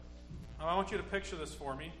I want you to picture this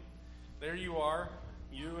for me. There you are,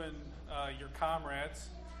 you and your comrades.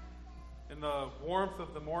 In the warmth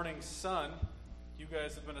of the morning sun, you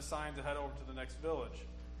guys have been assigned to head over to the next village.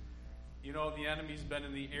 You know the enemy's been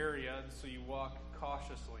in the area, so you walk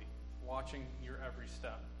cautiously, watching your every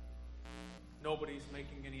step. Nobody's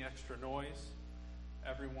making any extra noise.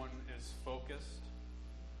 Everyone is focused.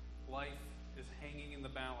 Life is hanging in the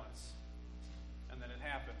balance. And then it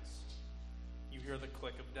happens. You hear the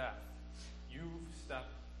click of death. You've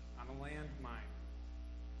stepped on a landmine.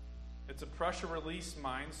 It's a pressure release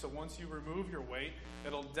mine, so once you remove your weight,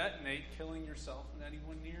 it'll detonate, killing yourself and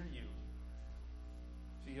anyone near you.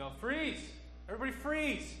 So you yell, freeze! Everybody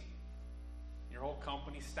freeze! Your whole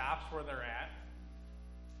company stops where they're at.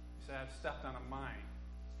 You say, I've stepped on a mine.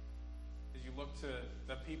 As you look to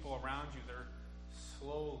the people around you, they're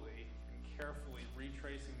slowly and carefully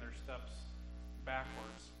retracing their steps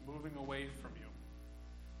backwards, moving away from you.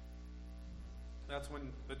 That's when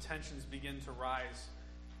the tensions begin to rise.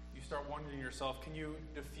 You start wondering to yourself, can you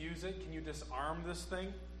diffuse it? Can you disarm this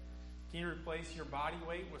thing? Can you replace your body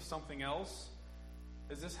weight with something else?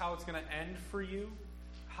 Is this how it's going to end for you?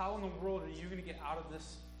 How in the world are you going to get out of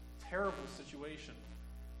this terrible situation?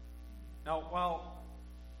 Now, while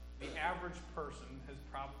the average person has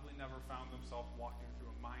probably never found themselves walking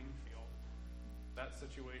through a minefield, that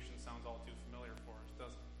situation sounds all too familiar for us,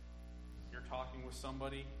 doesn't it? You're talking with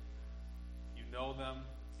somebody, you know them,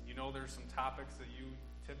 and you know there's some topics that you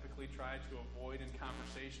typically try to avoid in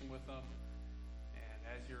conversation with them, and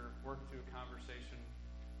as you're working through a conversation,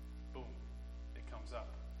 boom, it comes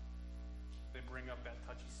up. They bring up that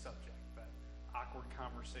touchy subject, that awkward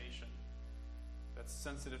conversation, that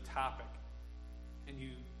sensitive topic, and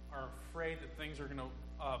you are afraid that things are going to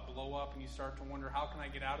blow up, and you start to wonder, how can I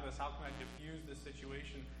get out of this? How can I diffuse this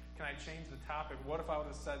situation? Can I change the topic? What if I would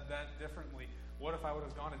have said that differently? What if I would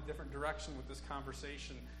have gone a different direction with this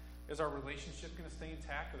conversation? Is our relationship going to stay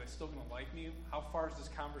intact? Are they still going to like me? How far is this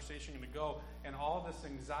conversation going to go? And all this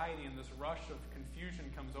anxiety and this rush of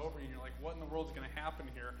confusion comes over you, and you're like, what in the world is going to happen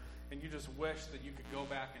here? And you just wish that you could go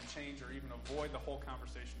back and change or even avoid the whole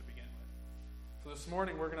conversation to begin with. So this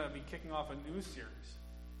morning we're going to be kicking off a new series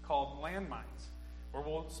called Landmines, where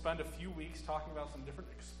we'll spend a few weeks talking about some different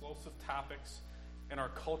explosive topics in our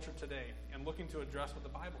culture today and looking to address what the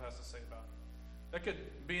Bible has to say about it. That could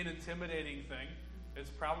be an intimidating thing. It's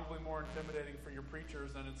probably more intimidating for your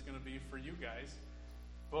preachers than it's going to be for you guys.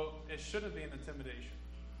 But it shouldn't be an intimidation.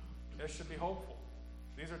 It should be hopeful.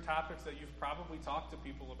 These are topics that you've probably talked to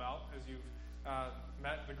people about as you've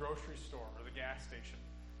met at the grocery store or the gas station.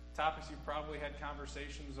 Topics you've probably had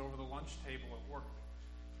conversations over the lunch table at work.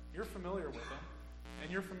 You're familiar with them.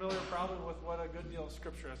 And you're familiar probably with what a good deal of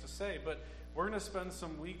Scripture has to say. But we're going to spend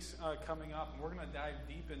some weeks coming up, and we're going to dive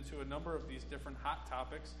deep into a number of these different hot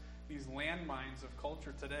topics, these landmines of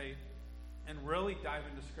culture today, and really dive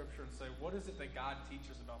into Scripture and say, what is it that God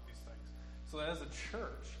teaches about these things? So that as a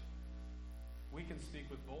church, we can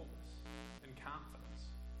speak with boldness and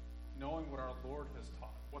confidence, knowing what our Lord has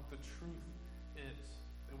taught, what the truth is,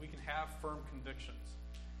 that we can have firm convictions.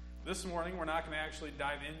 This morning, we're not going to actually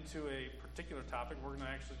dive into a particular topic. We're going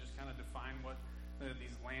to actually just kind of define what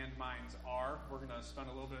these landmines are. We're going to spend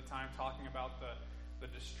a little bit of time talking about the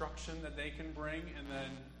destruction that they can bring, and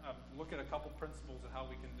then look at a couple principles of how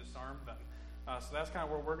we can disarm them. So that's kind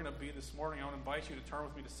of where we're going to be this morning. I want to invite you to turn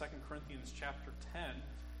with me to 2 Corinthians chapter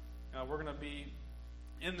 10. We're going to be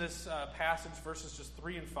in this passage, verses just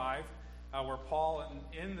 3 and 5, where Paul,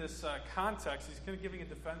 in this context, he's kind of giving a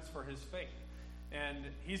defense for his faith. And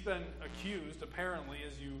he's been accused, apparently,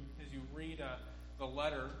 as you read the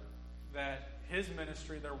letter, that his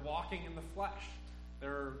ministry, they're walking in the flesh.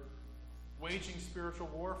 They're waging spiritual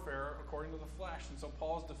warfare according to the flesh. And so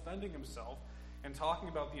Paul's defending himself and talking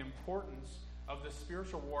about the importance of the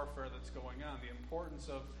spiritual warfare that's going on, the importance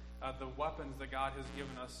of the weapons that God has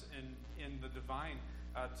given us in the divine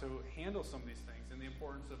to handle some of these things, and the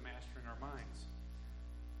importance of mastering our minds.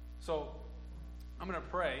 So I'm going to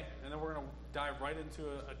pray, and then we're going to dive right into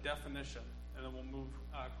a definition, and then we'll move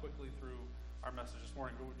quickly through our message this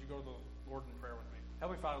morning. But would you go to the Lord in prayer with me?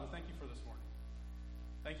 Heavenly Father, we thank you for this morning.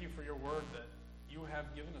 Thank you for your word that you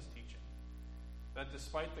have given us teaching. That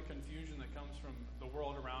despite the confusion that comes from the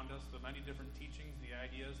world around us, the many different teachings, the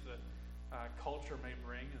ideas that culture may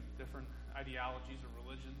bring, and different ideologies or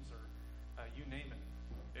religions or you name it,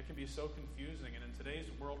 it can be so confusing. And in today's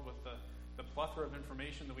world, with the plethora of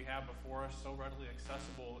information that we have before us, so readily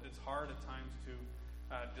accessible, it's hard at times to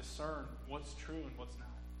discern what's true and what's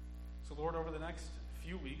not. So Lord, over the next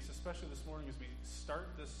few weeks, especially this morning as we start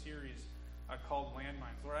this series called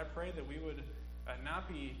Landmines, Lord, I pray that we would not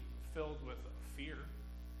be filled with fear,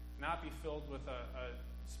 not be filled with a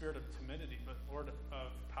spirit of timidity, but, Lord,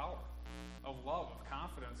 of power, of love, of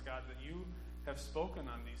confidence, God, that you have spoken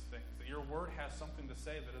on these things, that your word has something to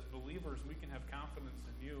say, that as believers we can have confidence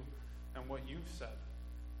in you and what you've said,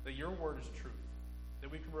 that your word is truth,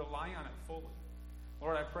 that we can rely on it fully.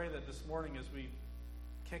 Lord, I pray that this morning as we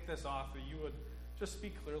kick this off, that you would just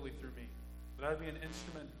speak clearly through me, that I would be an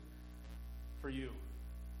instrument for you,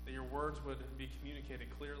 that your words would be communicated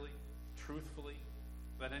clearly, truthfully,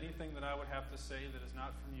 that anything that I would have to say that is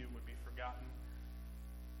not from you would be forgotten,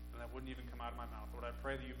 and that wouldn't even come out of my mouth. Lord, I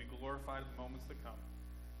pray that you be glorified in the moments that come.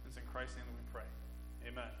 It's in Christ's name that we pray.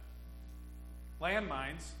 Amen.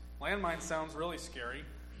 Landmines. Landmines sounds really scary,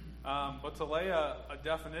 but to lay a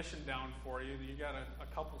definition down for you, you got a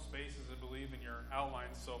couple spaces, I believe, in your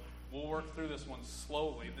outline, so we'll work through this one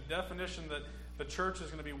slowly. The definition that the church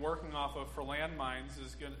is going to be working off of for landmines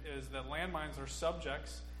is that landmines are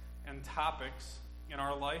subjects and topics in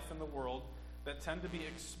our life and the world that tend to be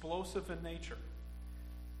explosive in nature.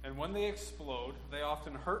 And when they explode, they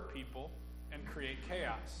often hurt people and create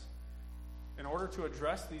chaos. In order to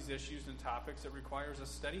address these issues and topics, it requires a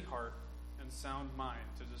steady heart and sound mind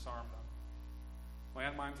to disarm them.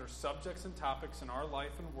 Landmines are subjects and topics in our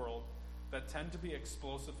life and world that tend to be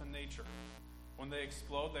explosive in nature. When they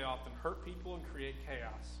explode, they often hurt people and create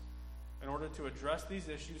chaos. In order to address these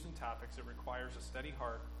issues and topics, it requires a steady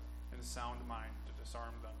heart and sound mind to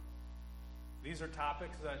disarm them. These are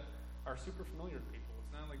topics that are super familiar to people.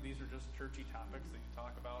 It's not like these are just churchy topics that you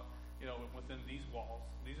talk about, within these walls.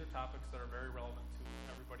 These are topics that are very relevant to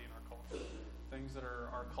everybody in our culture. Things that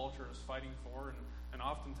our culture is fighting for and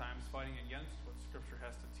oftentimes fighting against what Scripture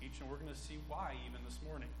has to teach, and we're going to see why even this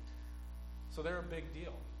morning. So they're a big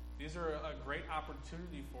deal. These are a great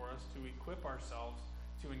opportunity for us to equip ourselves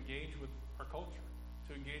to engage with our culture,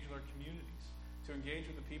 to engage with our communities, to engage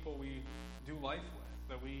with the people we do life with,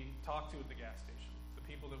 that we talk to at the gas station, the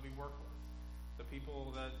people that we work with, the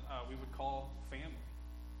people that we would call family.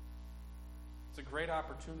 It's a great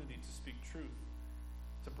opportunity to speak truth,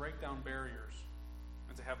 to break down barriers,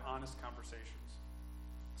 and to have honest conversations.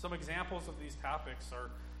 Some examples of these topics are,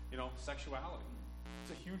 sexuality.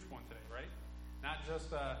 It's a huge one today, right? Not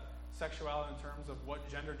just sexuality in terms of what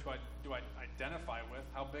gender do I identify with.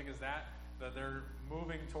 How big is that? That they're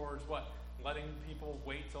moving towards what? Letting people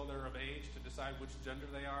wait till they're of age to decide which gender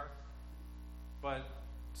they are. But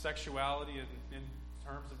sexuality in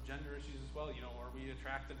terms of gender issues as well. Are we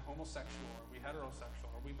attracted homosexual? Are we heterosexual?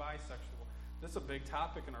 Are we bisexual? This is a big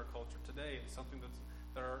topic in our culture today. It's something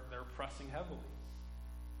they're pressing heavily.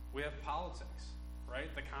 We have politics,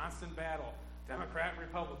 right? The constant battle, Democrat,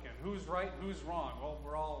 Republican. Who's right? Who's wrong? Well,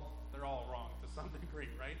 they're all wrong to some degree,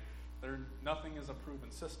 right? Nothing is a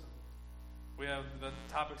proven system. We have the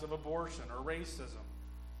topics of abortion or racism.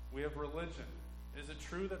 We have religion. Is it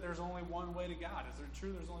true that there's only one way to God? Is it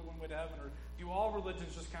true there's only one way to heaven? Or do all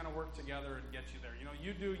religions just kind of work together and get you there?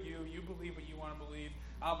 You do you believe what you want to believe,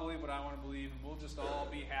 I'll believe what I want to believe, and we'll just all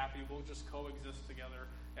be happy, we'll just coexist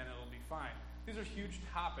together, and it'll be fine. These are huge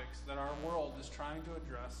topics that our world is trying to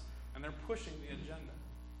address, and they're pushing the agenda.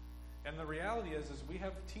 And the reality is we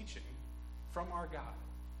have teaching from our God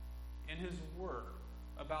in His Word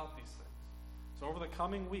about these things. So over the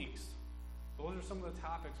coming weeks, those are some of the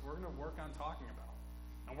topics we're going to work on talking about.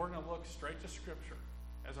 And we're going to look straight to Scripture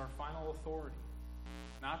as our final authority.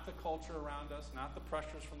 Not the culture around us, not the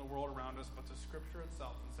pressures from the world around us, but to Scripture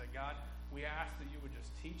itself, and say, God, we ask that you would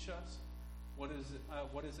just teach us what is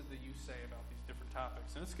it that you say about these different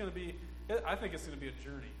topics. And I think it's going to be a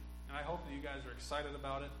journey. And I hope that you guys are excited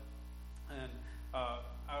about it. And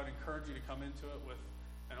I would encourage you to come into it with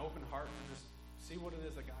an open heart to just see what it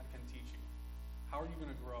is that God can teach you. How are you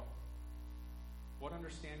going to grow? What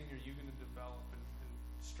understanding are you going to develop and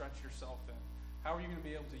stretch yourself in? How are you going to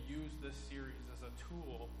be able to use this series as a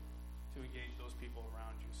tool to engage those people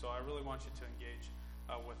around you? So I really want you to engage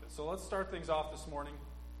with it. So let's start things off this morning.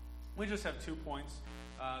 We just have 2 points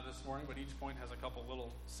this morning, but each point has a couple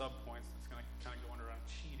little sub-points that's going to kind of go under on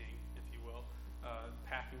cheating, if you will,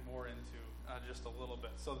 packing more into just a little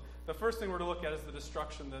bit. So the first thing we're to look at is the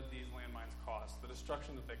destruction that these landmines cause, the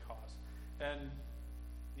destruction that they cause. And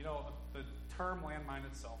the term landmine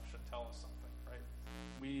itself should tell us something, right?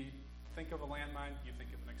 We think of a landmine, you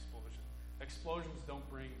think of an explosion. Explosions don't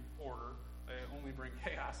bring order, they only bring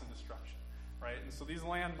chaos and destruction, right? And so these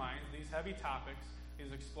landmines, these heavy topics,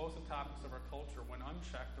 these explosive topics of our culture, when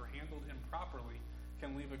unchecked or handled improperly,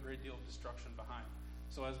 can leave a great deal of destruction behind.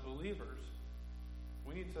 So as believers,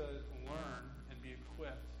 we need to learn and be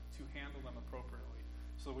equipped to handle them appropriately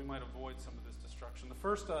so that we might avoid some of this destruction. The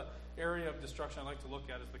first area of destruction I'd like to look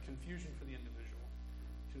at is the confusion for the individual.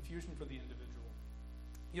 Confusion for the individual.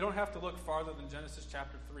 You don't have to look farther than Genesis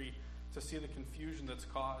chapter 3 to see the confusion that's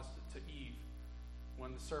caused to Eve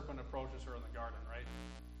when the serpent approaches her in the garden, right?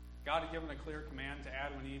 God had given a clear command to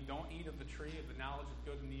Adam and Eve, don't eat of the tree of the knowledge of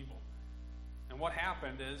good and evil. And what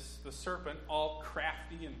happened is the serpent, all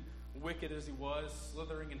crafty and wicked as he was,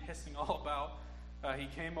 slithering and hissing all about, he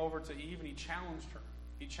came over to Eve and he challenged her.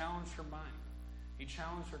 He challenged her mind. He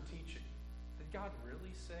challenged her teaching. Did God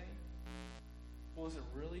really say? Well, is it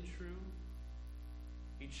really true?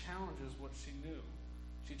 He challenges what she knew.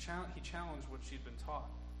 He challenged what she'd been taught.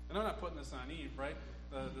 And I'm not putting this on Eve, right?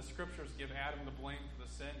 The scriptures give Adam the blame for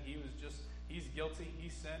the sin. He's guilty. He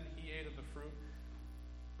sinned. He ate of the fruit.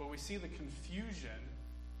 But we see the confusion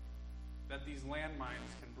that these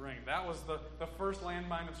landmines can bring. That was the first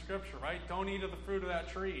landmine of Scripture, right? Don't eat of the fruit of that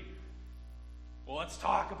tree. Well, let's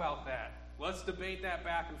talk about that. Let's debate that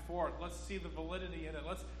back and forth. Let's see the validity in it.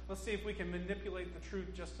 Let's see if we can manipulate the truth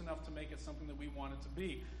just enough to make it something that we want it to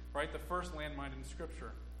be, right? The first landmine in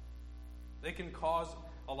Scripture. They can cause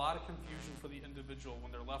a lot of confusion for the individual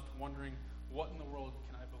when they're left wondering, what in the world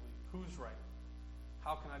can I believe? Who's right?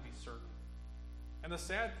 How can I be certain? And the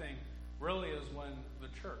sad thing really is when the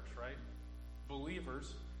church, right?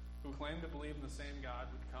 Believers who claim to believe in the same God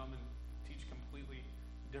would come and teach completely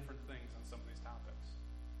different things on some of these topics.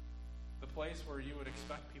 The place where you would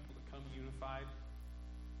expect people to come unified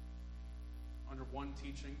under one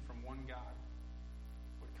teaching from one God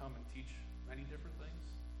would come and teach many different things,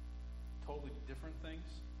 totally different things.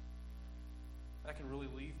 That can really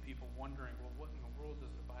leave people wondering, well, what in the world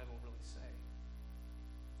does the Bible really say?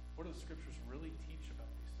 What do the scriptures really teach about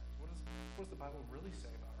these things? What does the Bible really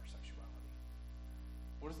say about our sexuality?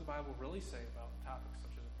 What does the Bible really say about topics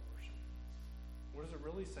such as abortion? What does it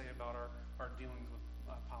really say about our dealings with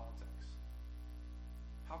politics?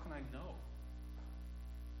 How can I know?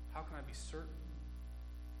 How can I be certain?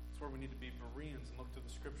 It's where we need to be Bereans and look to the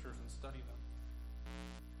scriptures and study them.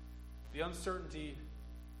 The uncertainty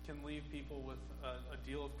can leave people with a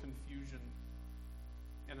deal of confusion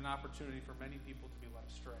and an opportunity for many people to be led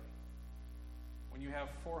astray. When you have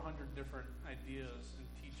 400 different ideas and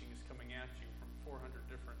teachings coming at you from 400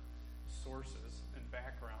 different sources and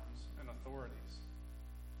backgrounds and authorities,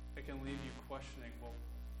 it can leave you questioning, well,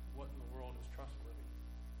 what in the world is trustworthy?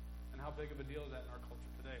 And how big of a deal is that in our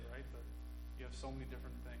culture today, right? That you have so many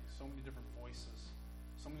different things, so many different voices,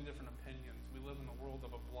 so many different opinions. We live in the world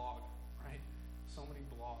of a blog, right? So many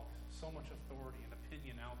blogs, so much authority and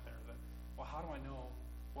opinion out there that, well, how do I know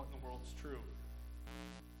what in the world is true?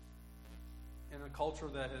 In a culture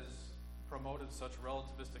that has promoted such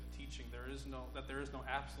relativistic teaching, there is no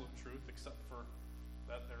absolute truth, except for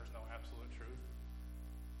that there is no absolute truth.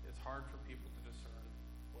 It's hard for people to discern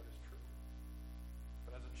what is true.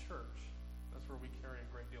 But as a church, that's where we carry a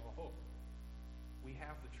great deal of hope. We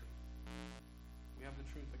have the truth. We have the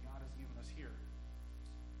truth that God has given us here.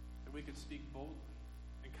 That we could speak boldly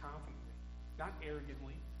and confidently, not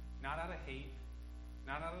arrogantly, not out of hate,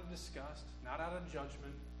 not out of disgust, not out of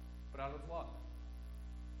judgment, but out of love.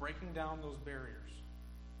 Breaking down those barriers.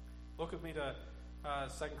 Look with me to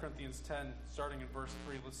 2 Corinthians 10, starting in verse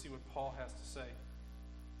 3. Let's see what Paul has to say.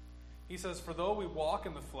 He says, "For though we walk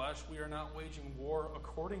in the flesh, we are not waging war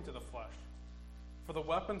according to the flesh. For the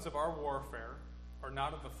weapons of our warfare are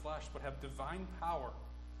not of the flesh, but have divine power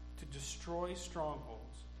to destroy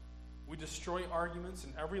strongholds. We destroy arguments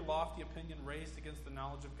and every lofty opinion raised against the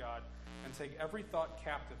knowledge of God, and take every thought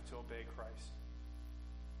captive to obey Christ."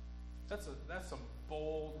 That's some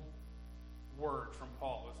bold words from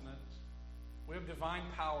Paul, isn't it? We have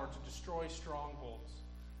divine power to destroy strongholds.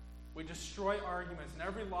 We destroy arguments and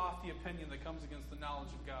every lofty opinion that comes against the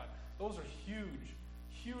knowledge of God. Those are huge,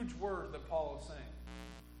 huge words that Paul is saying.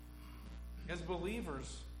 As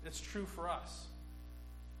believers, it's true for us.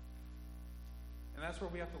 And that's where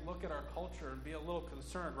we have to look at our culture and be a little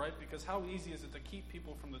concerned, right? Because how easy is it to keep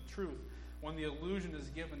people from the truth when the illusion is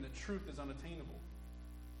given that truth is unattainable,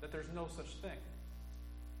 that there's no such thing?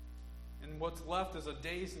 And what's left is a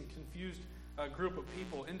dazed and confused group of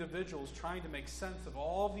people, individuals, trying to make sense of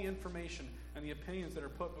all the information and the opinions that are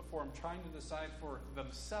put before them, trying to decide for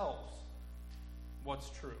themselves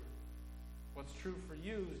what's true. What's true for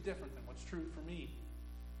you is different than what's true for me.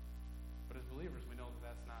 But as believers, we know that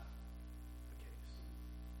that's not the case.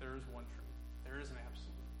 There is one truth. There is an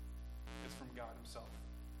absolute. It's from God himself.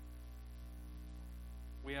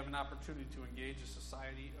 We have an opportunity to engage a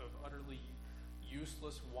society of utterly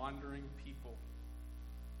useless, wandering people,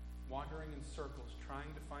 wandering in circles,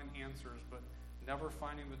 trying to find answers, but never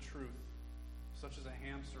finding the truth, such as a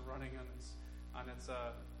hamster running on its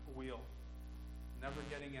wheel, never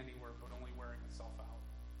getting anywhere, but only wearing itself out.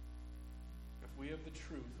 If we have the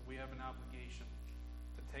truth, we have an obligation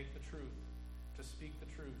to take the truth, to speak the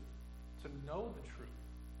truth, to know the truth,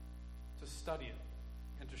 to study it,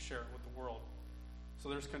 and to share it with the world. So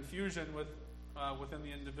there's confusion within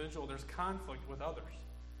the individual. There's conflict with others.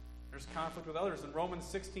 There's conflict with others. In Romans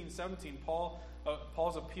 16:17,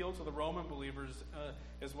 Paul's appeal to the Roman believers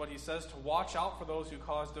is what he says, to watch out for those who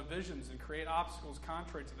cause divisions and create obstacles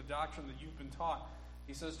contrary to the doctrine that you've been taught.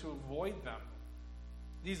 He says to avoid them.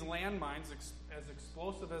 These landmines, as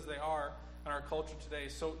explosive as they are in our culture today,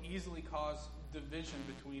 so easily cause division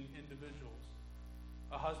between individuals.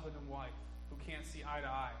 A husband and wife who can't see eye to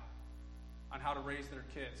eye on how to raise their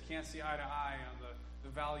kids, can't see eye to eye on the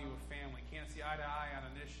value of family, can't see eye to eye on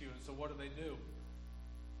an issue, and so what do? They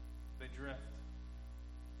drift,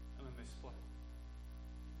 and then they split.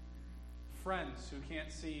 Friends who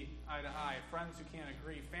can't see eye to eye, friends who can't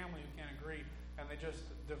agree, family who can't agree, and they just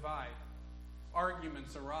divide.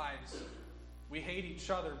 Arguments arise. We hate each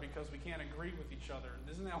other because we can't agree with each other.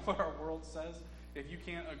 Isn't that what our world says? If you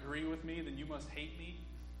can't agree with me, then you must hate me.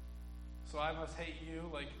 So I must hate you.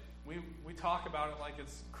 Like we talk about it like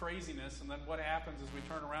it's craziness, and then what happens is we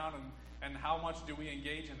turn around and how much do we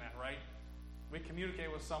engage in that, right? We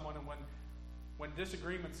communicate with someone, and when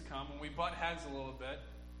disagreements come, when we butt heads a little bit,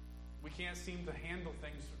 we can't seem to handle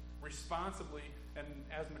things responsibly and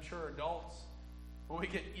as mature adults. When we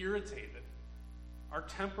get irritated, our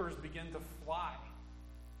tempers begin to fly.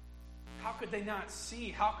 How could they not see?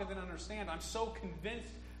 How could they not understand? I'm so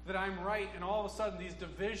convinced that I'm right, and all of a sudden these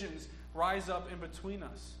divisions rise up in between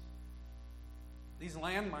us. These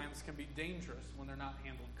landmines can be dangerous when they're not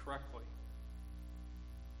handled correctly.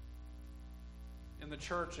 In the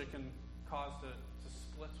church, it can cause to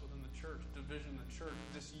splits within the church, division in the church,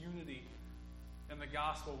 disunity in the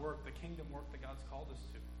gospel work, the kingdom work that God's called us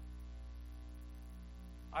to.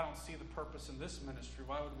 I don't see the purpose in this ministry.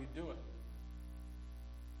 Why would we do it?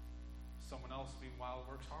 Someone else, meanwhile,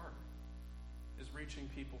 works hard, is reaching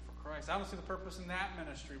people for Christ. I don't see the purpose in that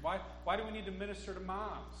ministry. Why do we need to minister to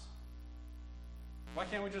moms? Why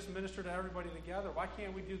can't we just minister to everybody together? Why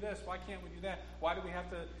can't we do this? Why can't we do that? Why do we have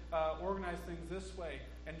to organize things this way?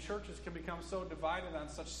 And churches can become so divided on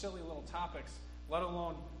such silly little topics, let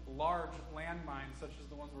alone large landmines such as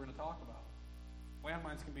the ones we're going to talk about.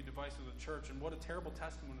 Landmines can be divisive to the church, and what a terrible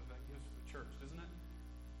testimony that gives to the church, isn't it?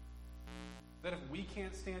 That if we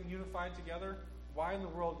can't stand unified together, why in the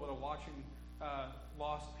world would a watching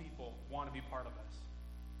lost people want to be part of this?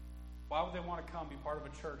 Why would they want to come be part of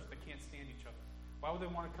a church that can't stand each other? Why would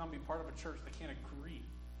they want to come be part of a church that can't agree?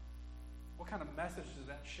 What kind of message does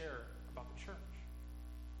that share about the church?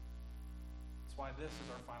 That's why this is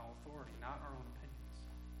our final authority, not our own opinions.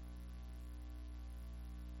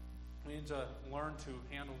 We need to learn to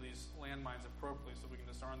handle these landmines appropriately so we can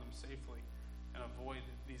disarm them safely and avoid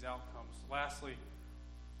these outcomes. Lastly,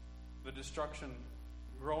 the destruction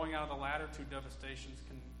growing out of the latter two devastations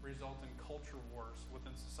can result in culture wars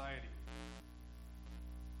within society.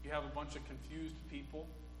 You have a bunch of confused people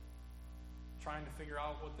trying to figure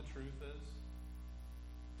out what the truth is,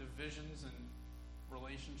 divisions in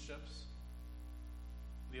relationships,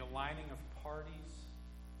 the aligning of parties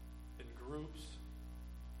and groups,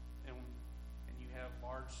 and you have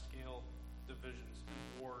large-scale divisions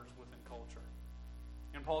and wars within culture.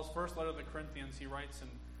 In Paul's first letter to the Corinthians, he writes in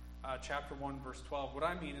chapter 1, verse 12, what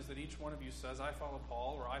I mean is that each one of you says, I follow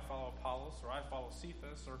Paul, or I follow Apollos, or I follow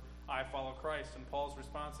Cephas, or I follow Christ. And Paul's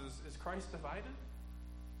response is Christ divided?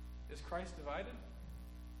 Is Christ divided?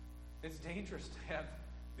 It's dangerous to have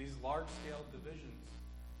these large-scale divisions.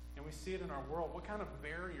 And we see it in our world. What kind of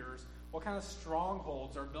barriers, what kind of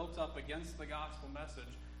strongholds are built up against the gospel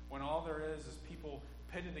message when all there is people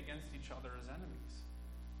pitted against each other as enemies?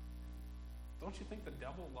 Don't you think the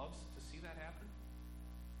devil loves to see that happen?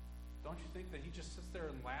 Don't you think that he just sits there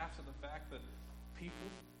and laughs at the fact that people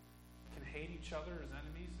can hate each other as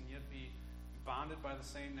enemies and yet be bonded by the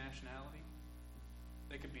same nationality?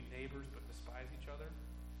 They could be neighbors but despise each other.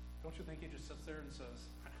 Don't you think he just sits there and says,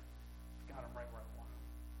 I've got him right where I want him?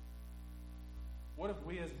 What if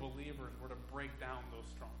we as believers were to break down those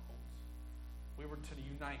strongholds? We were to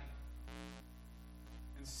unite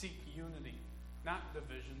and seek unity, not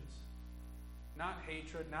divisions, not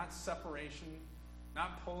hatred, not separation,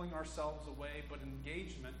 not pulling ourselves away, but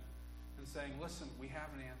engagement and saying, listen, we have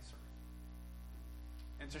an answer.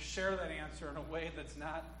 And to share that answer in a way that's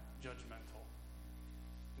not judgmental.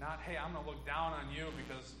 Not, hey, I'm going to look down on you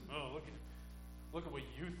because, look at what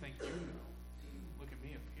you think you know. Look at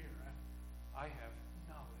me up here. I have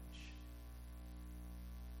knowledge.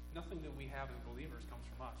 Nothing that we have as believers comes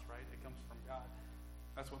from us, right? It comes from God.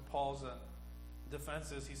 That's what Paul's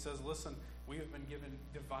defense is. He says, listen, we have been given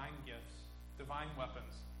divine gifts, divine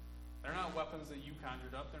weapons They're not weapons that you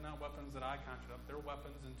conjured up. They're not weapons that I conjured up. They're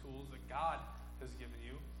weapons and tools that God has given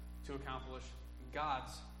you to accomplish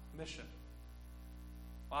God's mission.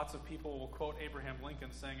 Lots of people will quote Abraham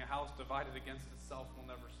Lincoln saying, "A house divided against itself will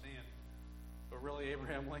never stand." But really,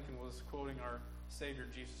 Abraham Lincoln was quoting our Savior,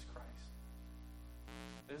 Jesus Christ.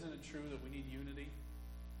 Isn't it true that we need unity?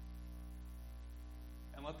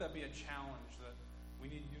 And let that be a challenge, that we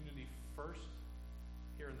need unity first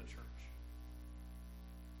here in the church.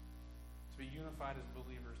 To be unified as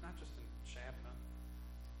believers, not just in Shabna,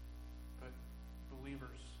 but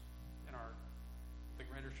believers in the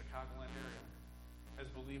greater Chicagoland area, as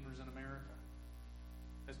believers in America,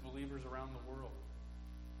 as believers around the world,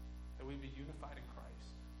 that we'd be unified in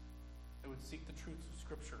Christ, that would seek the truths of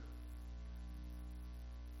Scripture.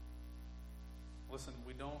 Listen,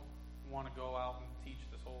 we don't want to go out and teach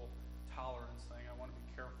this whole tolerance thing. I want to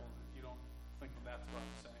be careful that you don't think that that's what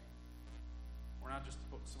I'm saying. We're not just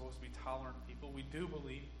supposed to be tolerant people. We do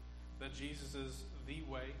believe that Jesus is the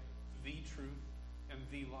way, the truth, and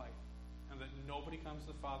the life, and that nobody comes to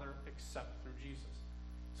the Father except through Jesus.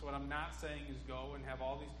 So what I'm not saying is go and have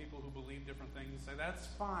all these people who believe different things and say, "That's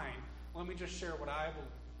fine, let me just share what I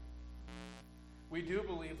believe." We do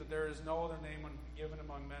believe that there is no other name given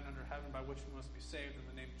among men under heaven by which we must be saved in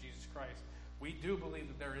the name of Jesus Christ. We do believe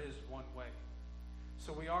that there is one way.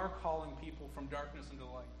 So we are calling people from darkness into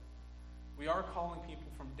light. We are calling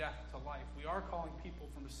people from death to life. We are calling people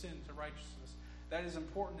from sin to righteousness. That is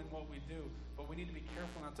important in what we do, but we need to be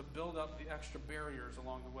careful not to build up the extra barriers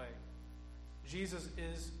along the way. Jesus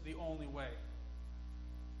is the only way.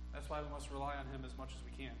 That's why we must rely on him as much as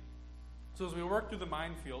we can. So as we work through the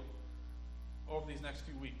minefield over these next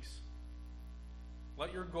few weeks,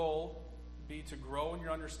 let your goal be to grow in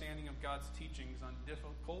your understanding of God's teachings on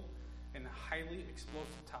difficult and highly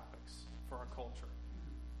explosive topics for our culture.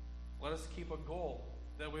 Let us keep a goal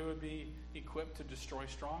that we would be equipped to destroy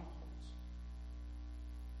strongholds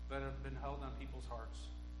that have been held on people's hearts,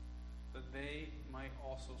 that they might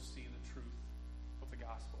also see the truth of the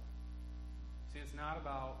gospel. See, it's not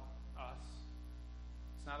about us.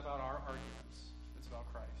 It's not about our arguments. It's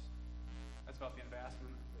about Christ. That's about the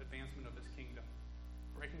advancement of his kingdom.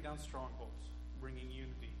 Breaking down strongholds, bringing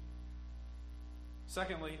unity.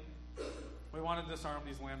 Secondly, we want to disarm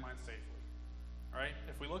these landmines safely. All right?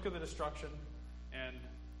 If we look at the destruction and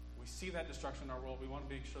we see that destruction in our world, we want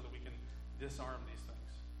to make sure that we can disarm these things.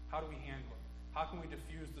 How do we handle it? How can we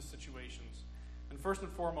diffuse the situations? And first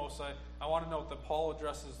and foremost, I want to note that Paul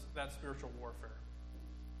addresses that spiritual warfare.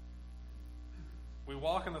 We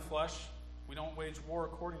walk in the flesh. We don't wage war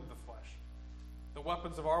according to the flesh. The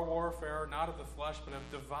weapons of our warfare are not of the flesh, but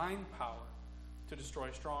have divine power to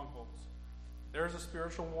destroy strongholds. There is a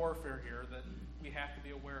spiritual warfare here that we have to be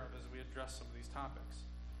aware of as we address some of these topics.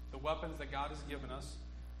 The weapons that God has given us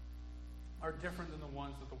are different than the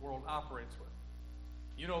ones that the world operates with.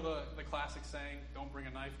 You know the classic saying, "Don't bring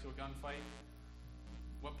a knife to a gunfight."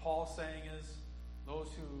 What Paul's saying is,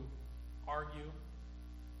 those who argue,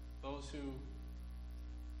 those who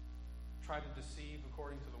try to deceive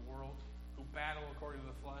according to the world, who battle according to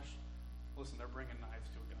the flesh, listen, they're bringing knives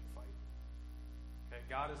to a gunfight. Okay,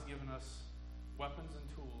 God has given us weapons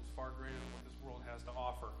and tools far greater than what this world has to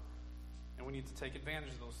offer. And we need to take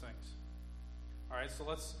advantage of those things. All right, so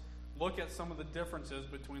let's look at some of the differences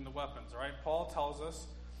between the weapons. All right, Paul tells us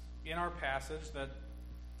in our passage that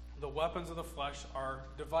the weapons of the flesh are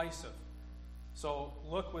divisive. So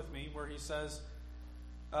look with me where he says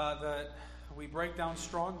that we break down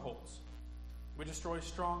strongholds. We destroy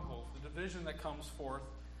strongholds. The division that comes forth,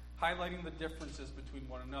 highlighting the differences between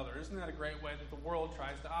one another. Isn't that a great way that the world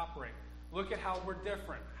tries to operate? Look at how we're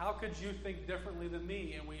different. How could you think differently than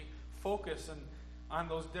me? And we focus on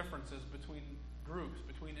those differences between groups,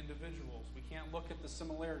 between individuals. We can't look at the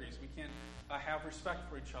similarities. We can't have respect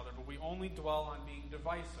for each other, but we only dwell on being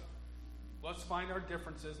divisive. Let's find our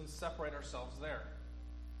differences and separate ourselves there.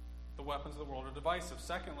 The weapons of the world are divisive.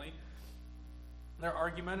 Secondly, they're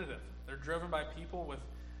argumentative. They're driven by people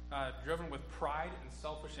driven with pride and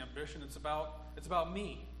selfish ambition. It's about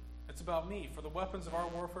me. It's about me. For the weapons of our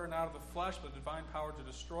warfare are not of the flesh, but divine power to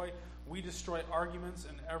destroy. We destroy arguments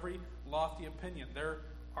and every lofty opinion. They're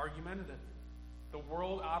argumentative. The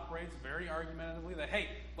world operates very argumentatively. That, hey,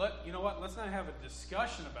 you know what? Let's not have a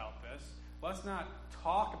discussion about this. Let's not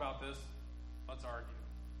talk about this. Let's argue.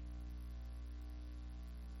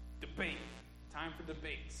 Debate. Time for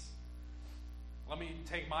debates. Let me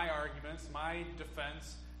take my arguments, my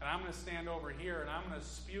defense, and I'm going to stand over here and I'm going to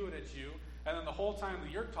spew it at you. And then the whole time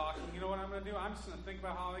that you're talking, you know what I'm going to do? I'm just going to think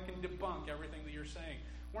about how I can debunk everything that you're saying.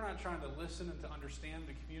 We're not trying to listen and to understand,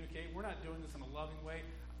 to communicate. We're not doing this in a loving way.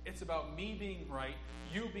 It's about me being right,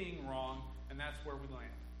 you being wrong, and that's where we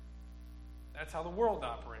land. That's how the world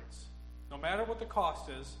operates. No matter what the cost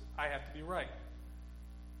is, I have to be right.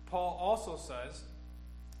 Paul also says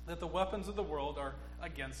that the weapons of the world are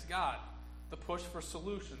against God. The push for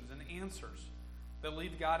solutions and answers that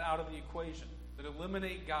leave God out of the equation, that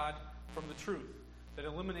eliminate God from the truth, that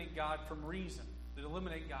eliminate God from reason, that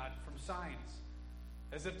eliminate God from science.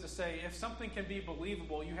 As if to say, if something can be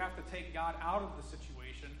believable, you have to take God out of the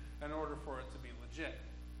situation in order for it to be legit.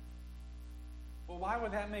 Well, why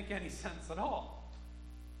would that make any sense at all?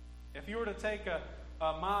 If you were to take a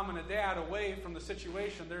mom and a dad away from the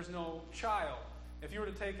situation, there's no child. If you were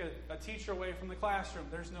to take a teacher away from the classroom,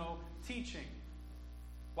 there's no teaching.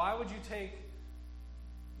 Why would you take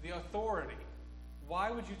the authority?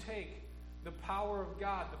 Why would you take the power of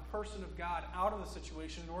God, the person of God, out of the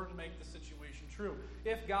situation in order to make the situation true?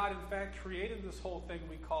 If God, in fact, created this whole thing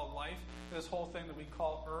we call life, this whole thing that we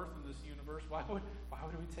call earth and this universe, why would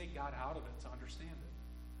we take God out of it to understand it?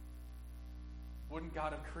 Wouldn't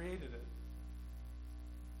God have created it?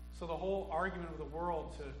 So the whole argument of the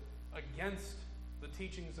world against the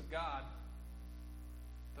teachings of God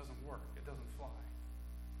doesn't work. It doesn't fly.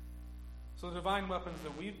 So the divine weapons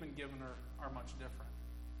that we've been given are much different.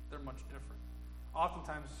 They're much different.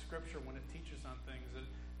 Oftentimes, Scripture, when it teaches on things,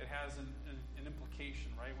 it has an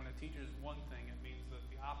implication, right? When it teaches one thing, it means that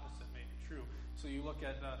the opposite may be true. So you look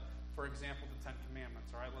at, for example, the Ten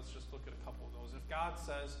Commandments, all right? Let's just look at a couple of those. If God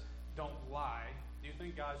says, don't lie, do you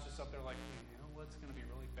think God's just up there like, you know what's going to be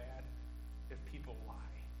really bad? If people lie.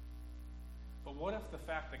 But what if the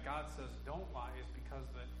fact that God says don't lie is because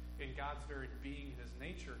that in God's very being, his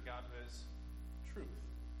nature, God is truth.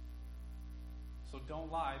 So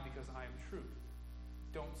don't lie because I am truth.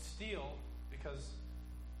 Don't steal because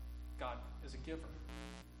God is a giver.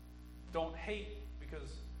 Don't hate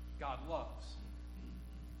because God loves.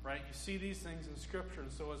 Right? You see these things in Scripture.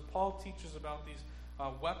 And so as Paul teaches about these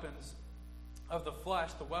weapons of the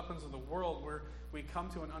flesh, the weapons of the world, where we come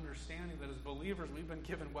to an understanding that as believers we've been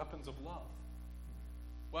given weapons of love.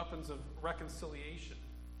 Weapons of reconciliation.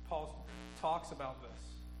 Paul talks about this.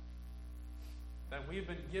 That we've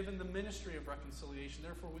been given the ministry of reconciliation.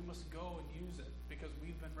 Therefore, we must go and use it because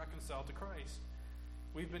we've been reconciled to Christ.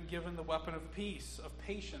 We've been given the weapon of peace, of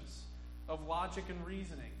patience, of logic and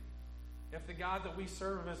reasoning. If the God that we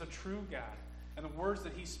serve is a true God, and the words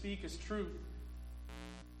that he speaks is truth,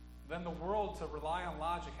 then the world, to rely on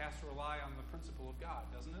logic, has to rely on the principle of God,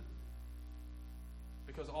 doesn't it?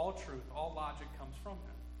 Because all truth, all logic comes from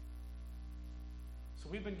him. So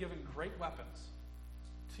we've been given great weapons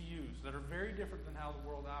to use that are very different than how the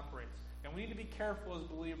world operates. And we need to be careful as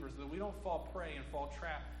believers that we don't fall prey and fall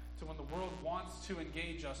trap to when the world wants to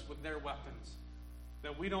engage us with their weapons.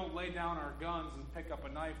 That we don't lay down our guns and pick up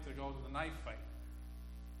a knife to go to the knife fight.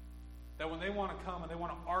 That when they want to come and they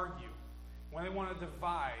want to argue, when they want to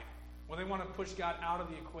divide, when they want to push God out of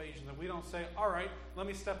the equation, that we don't say, all right, let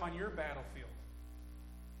me step on your battlefield.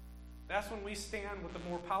 That's when we stand with the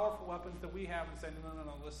more powerful weapons that we have and say,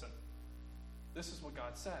 no, listen. This is what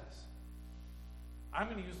God says. I'm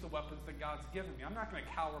going to use the weapons that God's given me. I'm not going to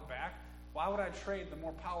cower back. Why would I trade the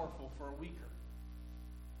more powerful for a weaker?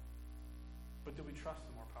 But do we trust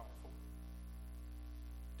the more powerful?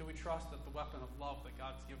 Do we trust that the weapon of love that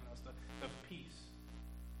God's given us, the peace,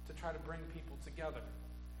 to try to bring people together?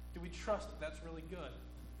 Do we trust that that's really good?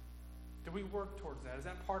 Do we work towards that? Is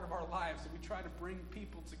that part of our lives? Do we try to bring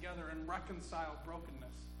people together and reconcile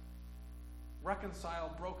brokenness?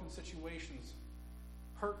 Reconcile broken situations?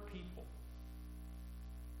 Hurt people?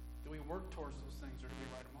 Do we work towards those things, or do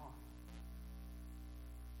we write them off?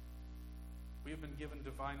 We have been given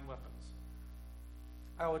divine weapons.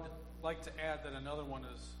 I would like to add that another one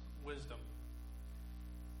is wisdom.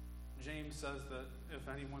 James says that if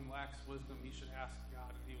anyone lacks wisdom, he should ask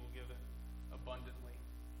God, and he will give it abundantly.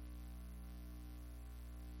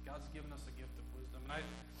 God's given us a gift of wisdom. And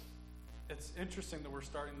it's interesting that we're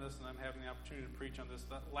starting this, and I'm having the opportunity to preach on this.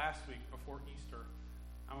 That last week, before Easter,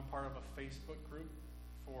 I'm a part of a Facebook group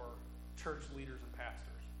for church leaders and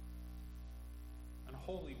pastors. And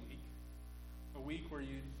Holy Week, a week where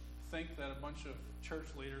you think that a bunch of church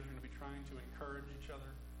leaders are going to be trying to encourage each other,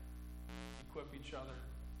 equip each other,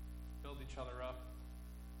 build each other up.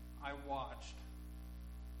 I watched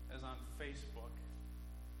as on Facebook,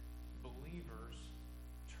 believers,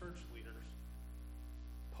 church leaders,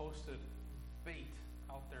 posted bait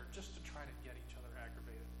out there just to try to get each other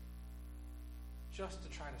aggravated. Just to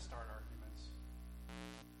try to start arguments.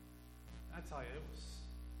 I tell you,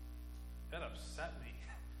 that upset me.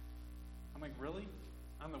 I'm like, really?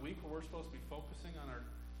 On the week where we're supposed to be focusing on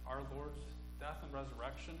our Lord's death and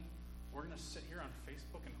resurrection, we're going to sit here on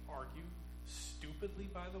Facebook and argue stupidly,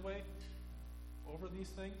 by the way, over these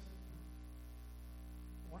things?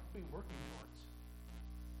 What are we working towards?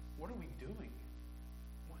 What are we doing?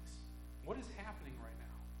 What is happening right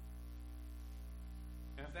now?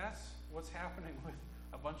 And if that's what's happening with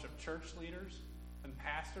a bunch of church leaders and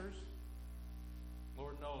pastors,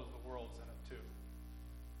 Lord knows the world's in it too.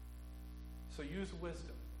 So use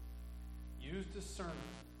wisdom. Use discernment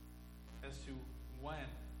as to when,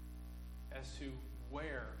 as to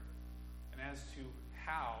where, and as to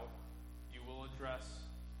how you will address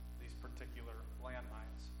these particular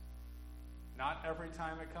landmines. Not every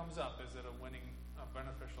time it comes up is it a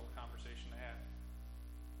beneficial conversation to have.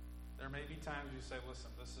 There may be times you say, listen,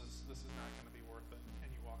 this is not going to be worth it, and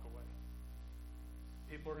you walk away.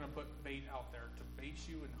 People are going to put bait out there to bait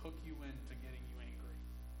you and hook you into getting you angry,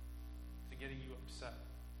 to getting you upset.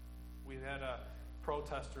 We've had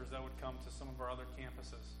protesters that would come to some of our other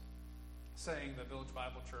campuses saying that Village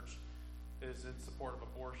Bible Church is in support of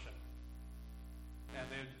abortion. And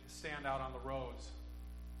they'd stand out on the roads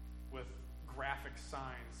with graphic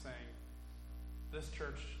signs saying, this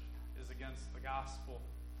church is against the gospel.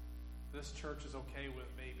 This church is okay with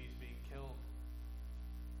babies being killed.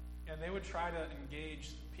 And they would try to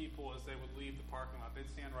engage people as they would leave the parking lot.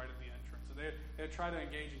 They'd stand right at the entrance. So they'd try to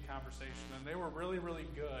engage in conversation. And they were really, really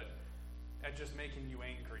good at just making you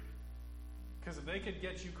angry. Because if they could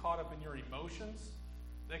get you caught up in your emotions,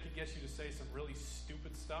 they could get you to say some really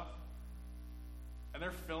stupid stuff. And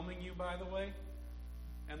they're filming you, by the way.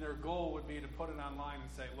 And their goal would be to put it online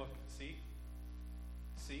and say, look, see,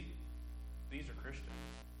 these are Christians.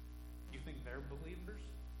 You think they're believers?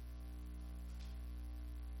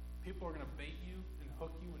 People are going to bait you and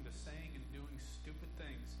hook you into saying and doing stupid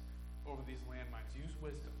things over these landmines. Use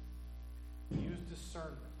wisdom. Use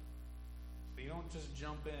discernment. So you don't just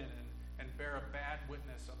jump in and bear a bad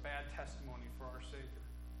witness, a bad testimony for our Savior.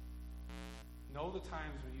 Know the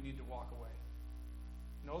times when you need to walk away.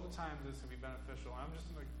 Know the times this can be beneficial. I'm just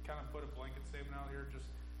going to kind of put a blanket statement out here.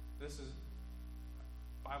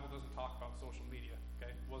 Bible doesn't talk about social media,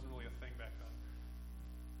 okay? It wasn't really a thing back then.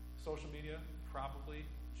 Social media, probably,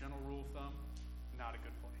 general rule of thumb, not a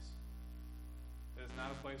good place. It is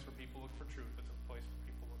not a place where people look for truth. It's a place where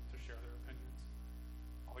people look to share their opinions.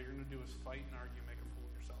 All you're going to do is fight and argue, make a fool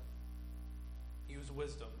of yourself. Use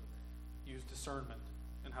wisdom. Use discernment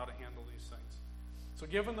in how to handle these things. So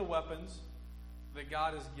given the weapons that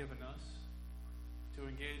God has given us to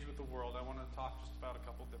engage with the world, I want to talk just about a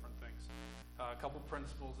couple different things. A couple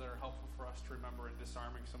principles that are helpful for us to remember in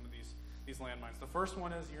disarming some of these landmines. The first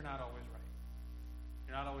one is you're not always right.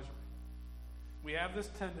 You're not always right. We have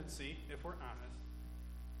this tendency, if we're honest,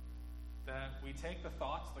 that we take the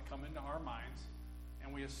thoughts that come into our minds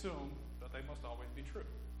and we assume that they must always be true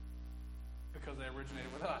because they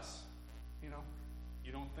originated with us. You know,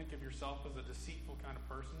 you don't think of yourself as a deceitful kind of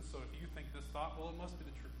person, so if you think this thought, well, it must be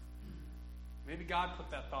the truth. Maybe God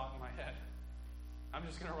put that thought in my head. I'm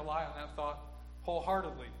just going to rely on that thought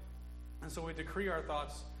wholeheartedly. And so we decree our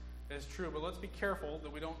thoughts as true, but let's be careful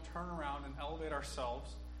that we don't turn around and elevate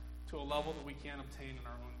ourselves to a level that we can't obtain in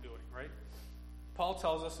our own doing, right? Paul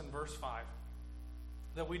tells us in verse 5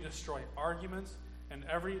 that we destroy arguments and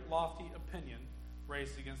every lofty opinion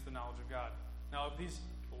raised against the knowledge of God. Now, if these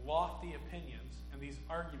lofty opinions and these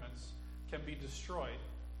arguments can be destroyed,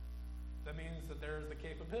 that means that there is the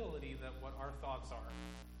capability that what our thoughts are,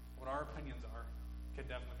 what our opinions are, could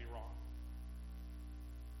definitely be wrong.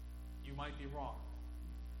 You might be wrong.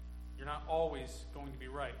 You're not always going to be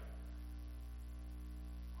right.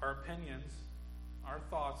 Our opinions, our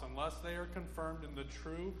thoughts, unless they are confirmed in the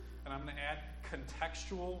true, and I'm going to add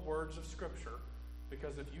contextual words of Scripture,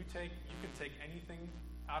 because if you can take anything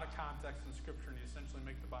out of context in Scripture and you essentially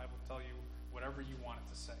make the Bible tell you whatever you want it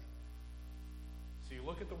to say. So you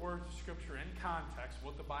look at the words of Scripture in context,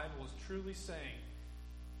 what the Bible is truly saying.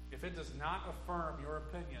 If it does not affirm your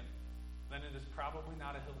opinion, then it is probably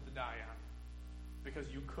not a hill to die on,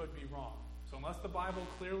 because you could be wrong. So unless the Bible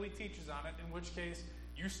clearly teaches on it, in which case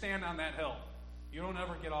you stand on that hill. You don't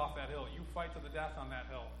ever get off that hill. You fight to the death on that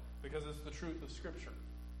hill, because it's the truth of Scripture.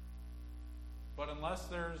 But unless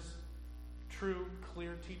there's true,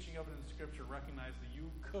 clear teaching of it in Scripture, recognize that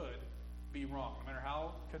you could be wrong. No matter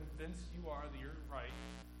how convinced you are that you're right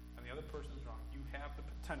and the other person is wrong, you have the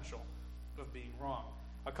potential of being wrong.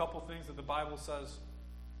 A couple things that the Bible says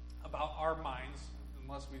about our minds,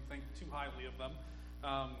 unless we think too highly of them.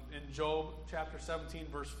 In Job chapter 17,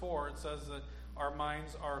 verse 4, it says that our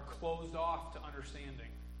minds are closed off to understanding.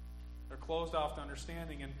 They're closed off to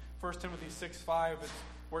understanding. In 1 Timothy 6:5,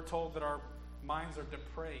 we're told that our minds are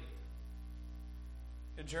depraved.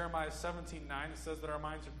 In Jeremiah 17:9, it says that our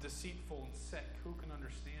minds are deceitful and sick. Who can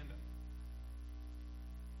understand it?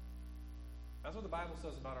 That's what the Bible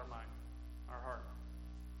says about our mind, our heart,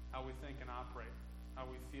 how we think and operate, how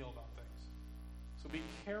we feel about things. So be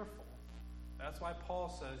careful. That's why Paul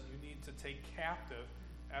says you need to take captive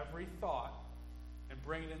every thought and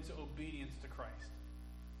bring it into obedience to Christ.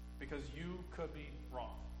 Because you could be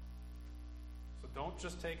wrong. So don't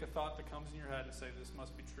just take a thought that comes in your head and say this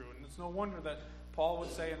must be true. And it's no wonder that Paul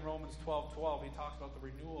would say in Romans 12:12, he talks about the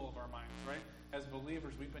renewal of our minds, right? As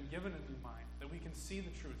believers, we've been given a new mind, that we can see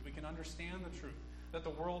the truth, we can understand the truth, that the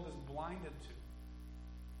world is blinded to.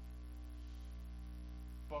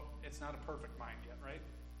 But it's not a perfect mind yet, right?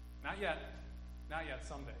 Not yet. Not yet,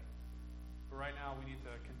 someday. But right now, we need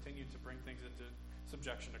to continue to bring things into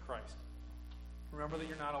subjection to Christ. Remember that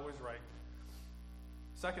you're not always right.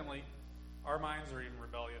 Secondly, our minds are even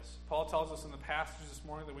rebellious. Paul tells us in the passage this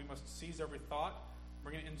morning that we must seize every thought,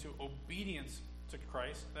 bring it into obedience to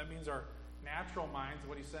Christ. That means our natural minds,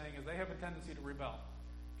 what he's saying is they have a tendency to rebel.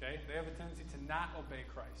 Okay? They have a tendency to not obey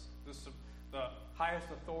Christ. This is the highest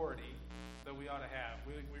authority that we ought to have.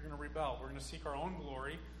 We're going to rebel. We're going to seek our own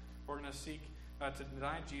glory. We're going to seek to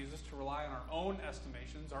deny Jesus, to rely on our own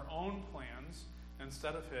estimations, our own plans,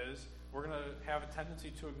 instead of his. We're going to have a tendency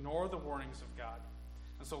to ignore the warnings of God.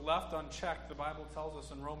 And so left unchecked, the Bible tells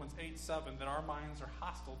us in Romans 8:7 that our minds are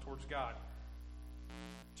hostile towards God.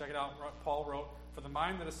 Check it out. Paul wrote, "For the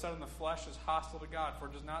mind that is set in the flesh is hostile to God, for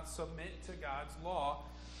it does not submit to God's law.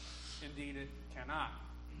 Indeed, it cannot."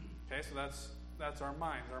 Okay, so that's our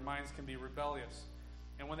minds. Our minds can be rebellious.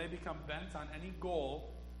 And when they become bent on any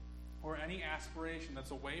goal or any aspiration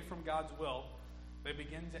that's away from God's will, they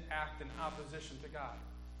begin to act in opposition to God.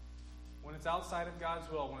 When it's outside of God's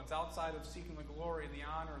will, when it's outside of seeking the glory, the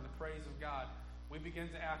honor, and the praise of God, we begin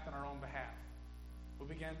to act on our own behalf. We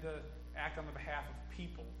begin to act on the behalf of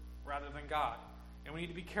people rather than God. And we need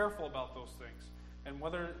to be careful about those things. And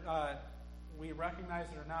whether we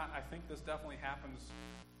recognize it or not, I think this definitely happens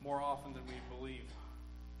more often than we believe.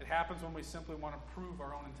 It happens when we simply want to prove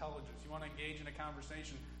our own intelligence. You want to engage in a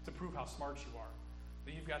conversation to prove how smart you are.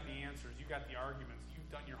 That you've got the answers, you've got the arguments, you've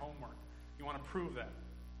done your homework. You want to prove that.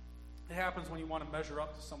 It happens when you want to measure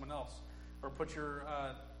up to someone else or put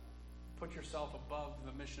yourself above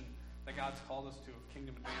the mission that God's called us to of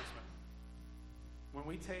kingdom advancement. When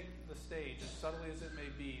we take the stage, as subtly as it may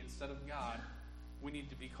be, instead of God, we need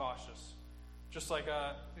to be cautious. Just like,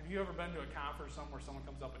 have you ever been to a conference somewhere someone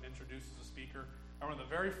comes up and introduces a speaker? I remember the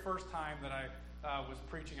very first time that I was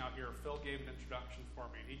preaching out here, Phil gave an introduction for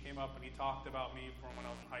me. He came up and he talked about me from when I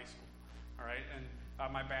was in high school, all right,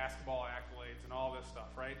 and my basketball accolades and all this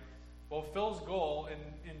stuff, right? Well, Phil's goal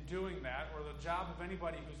in doing that, or the job of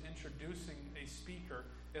anybody who's introducing a speaker,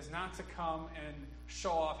 is not to come and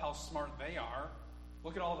show off how smart they are.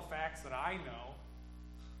 Look at all the facts that I know.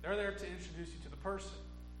 They're there to introduce you to the person.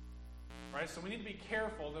 Right? So we need to be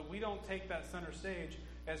careful that we don't take that center stage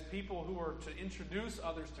as people who are to introduce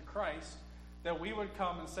others to Christ, that we would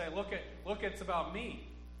come and say, look, it's about me.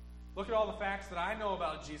 Look at all the facts that I know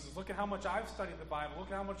about Jesus. Look at how much I've studied the Bible.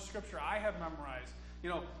 Look at how much scripture I have memorized.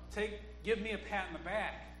 Give me a pat in the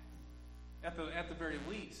back at the very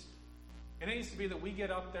least. It needs to be that we get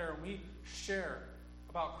up there and we share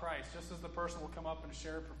about Christ, just as the person will come up and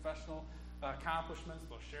share professional accomplishments.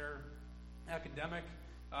 They'll share academic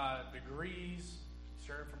degrees,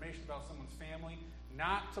 share information about someone's family,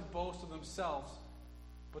 not to boast of themselves,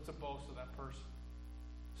 but to boast of that person.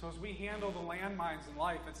 So as we handle the landmines in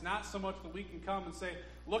life, it's not so much that we can come and say,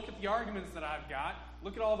 look at the arguments that I've got,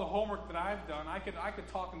 look at all the homework that I've done, I could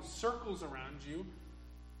talk in circles around you,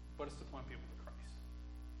 but it's to point people to Christ.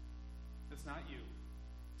 It's not you.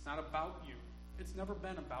 It's not about you. It's never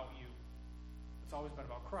been about you. It's always been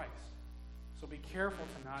about Christ. So be careful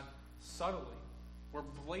to not subtly or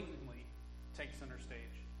blatantly take center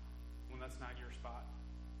stage when that's not your spot.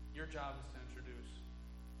 Your job is to introduce.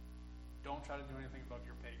 Don't try to do anything above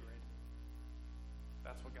your pay grade.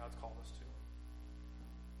 That's what God's called us to.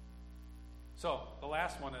 So, the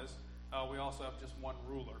last one is, we also have just one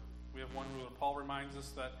ruler. We have one ruler. Paul reminds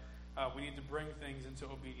us that we need to bring things into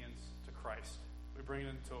obedience to Christ. We bring it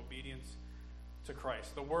into obedience to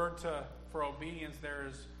Christ. The word for obedience there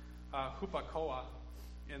is hupakoa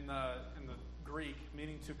in the Greek,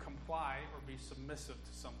 meaning to comply or be submissive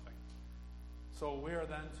to something. So we are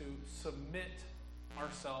then to submit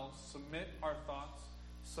ourselves, submit our thoughts,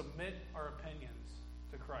 submit our opinions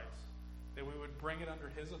to Christ. That we would bring it under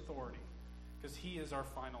his authority, because he is our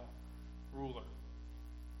final ruler.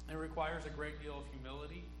 It requires a great deal of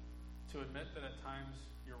humility to admit that at times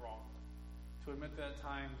you're wrong, to admit that at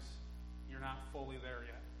times you're not fully there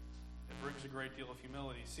yet. It brings a great deal of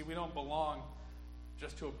humility. See, we don't belong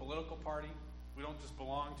just to a political party. We don't just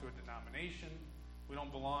belong to a denomination. We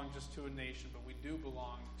don't belong just to a nation, but we do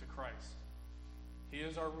belong to Christ. He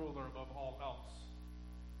is our ruler above all else.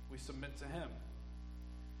 We submit to him.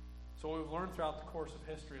 So what we've learned throughout the course of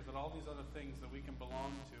history is that all these other things that we can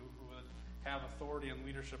belong to, who have authority and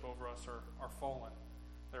leadership over us, are fallen.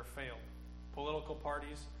 They're failed. Political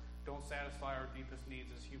parties don't satisfy our deepest needs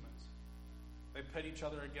as humans. They pit each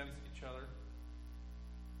other against each other,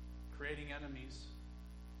 creating enemies,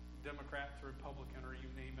 Democrat to Republican, or you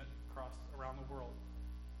name it, around the world.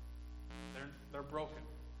 They're broken.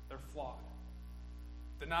 They're flawed.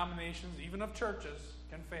 Denominations, even of churches,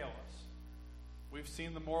 can fail us. We've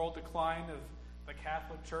seen the moral decline of the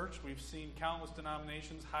Catholic Church. We've seen countless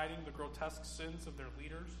denominations hiding the grotesque sins of their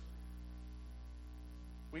leaders.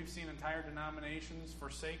 We've seen entire denominations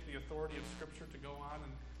forsake the authority of Scripture to go on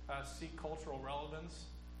and seek cultural relevance.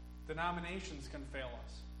 Denominations can fail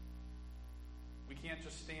us. We can't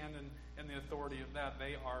just stand in the authority of that.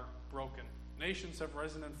 They are broken. Nations have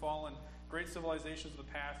risen and fallen. Great civilizations of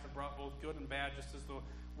the past have brought both good and bad, just as the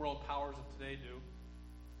world powers of today do.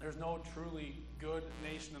 There's no truly good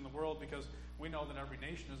nation in the world because we know that every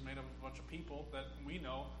nation is made up of a bunch of people that we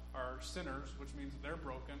know are sinners, which means they're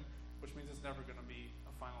broken, which means it's never going to be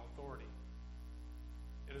a final authority.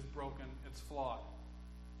 It is broken. It's flawed.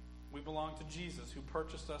 We belong to Jesus, who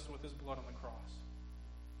purchased us with his blood on the cross,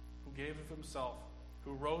 who gave of himself,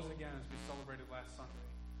 who rose again as we celebrated last Sunday,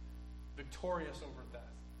 victorious over death,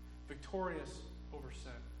 victorious over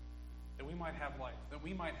sin, that we might have life, that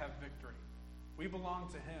we might have victory. We belong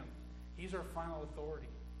to him. He's our final authority.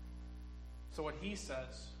 So what he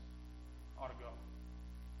says ought to go.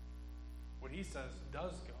 What he says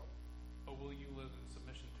does go. But will you live in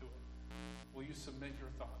submission to it? Will you submit your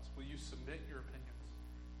thoughts? Will you submit your opinions?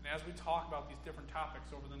 And as we talk about these different topics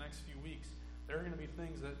over the next few weeks, there are going to be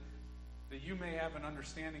things that you may have an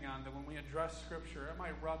understanding on that when we address Scripture, it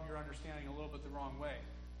might rub your understanding a little bit the wrong way.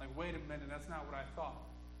 Like, wait a minute, that's not what I thought.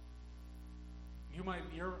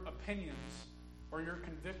 Your opinions or your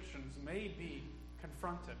convictions may be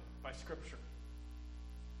confronted by Scripture.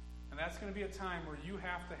 And that's going to be a time where you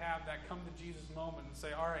have to have that come to Jesus moment and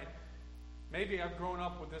say, all right, maybe I've grown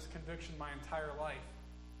up with this conviction my entire life.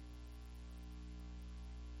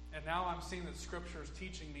 And now I'm seeing that Scripture is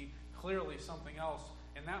teaching me clearly something else.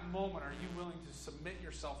 In that moment, are you willing to submit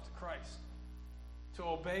yourself to Christ? To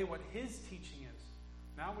obey what his teaching is?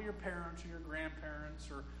 Not what your parents or your grandparents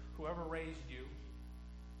or whoever raised you,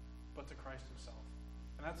 but to Christ himself.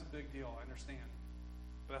 And that's a big deal, I understand.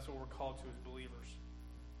 But that's what we're called to as believers.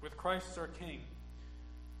 With Christ as our King,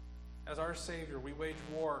 as our Savior, we wage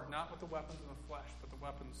war not with the weapons of the flesh, but the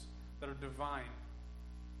weapons that are divine.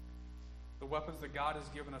 The weapons that God has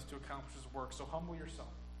given us to accomplish his work. So humble yourself.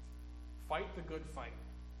 Fight the good fight.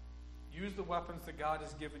 Use the weapons that God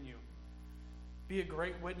has given you. Be a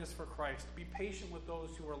great witness for Christ. Be patient with those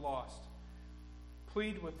who are lost.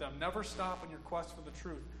 Plead with them. Never stop in your quest for the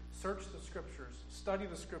truth. Search the Scriptures. Study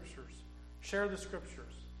the Scriptures. Share the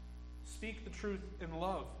Scriptures. Speak the truth in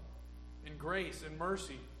love, in grace, in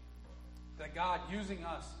mercy. That God, using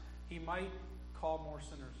us, he might call more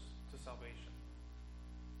sinners to salvation.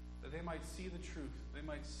 That they might see the truth. They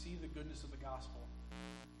might see the goodness of the gospel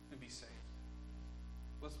and be saved.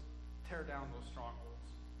 Let's tear down those strongholds.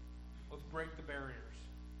 Let's break the barriers.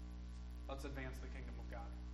 Let's advance the kingdom of God.